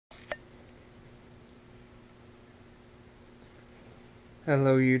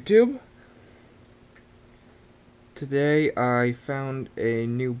Hello YouTube. Today I found a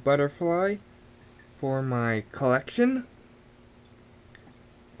new butterfly for my collection,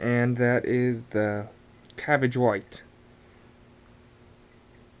 and that is the Cabbage White.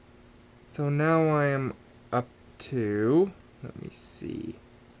 So now I am up to, let me see,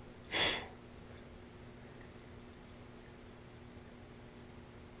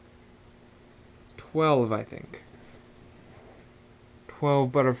 12 I think.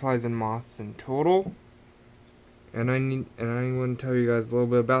 12 butterflies and moths in total. And I want to tell you guys a little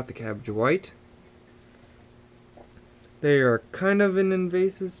bit about the Cabbage White. They are kind of an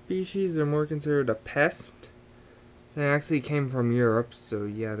invasive species. They're more considered a pest. They actually came from Europe, so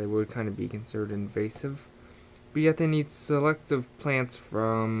yeah, they would kind of be considered invasive. But yet they need selective plants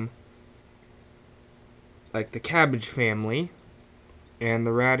from like the cabbage family and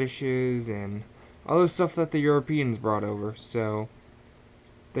the radishes and other stuff that the Europeans brought over. So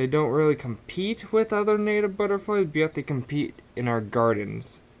they don't really compete with other native butterflies, but yet they compete in our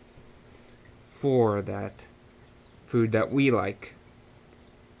gardens for that food that we like.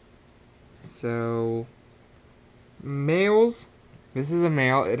 So, males, this is a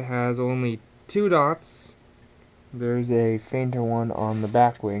male. It has only 2 dots. There's a fainter one on the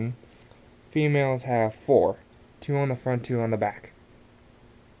back wing. Females have 4. 2 on the front, 2 on the back.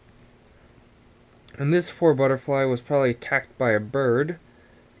 And this poor butterfly was probably attacked by a bird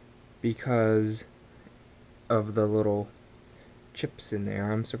because of the little chips in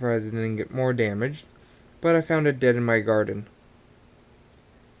there. I'm surprised it didn't get more damaged, but I found it dead in my garden.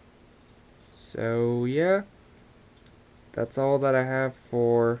 So yeah, that's all that I have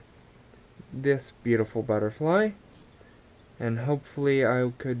for this beautiful butterfly, and hopefully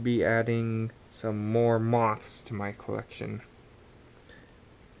I could be adding some more moths to my collection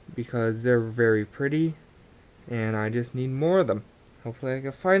because they're very pretty and I just need more of them. Hopefully I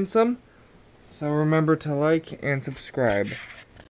can find some. So remember to like and subscribe.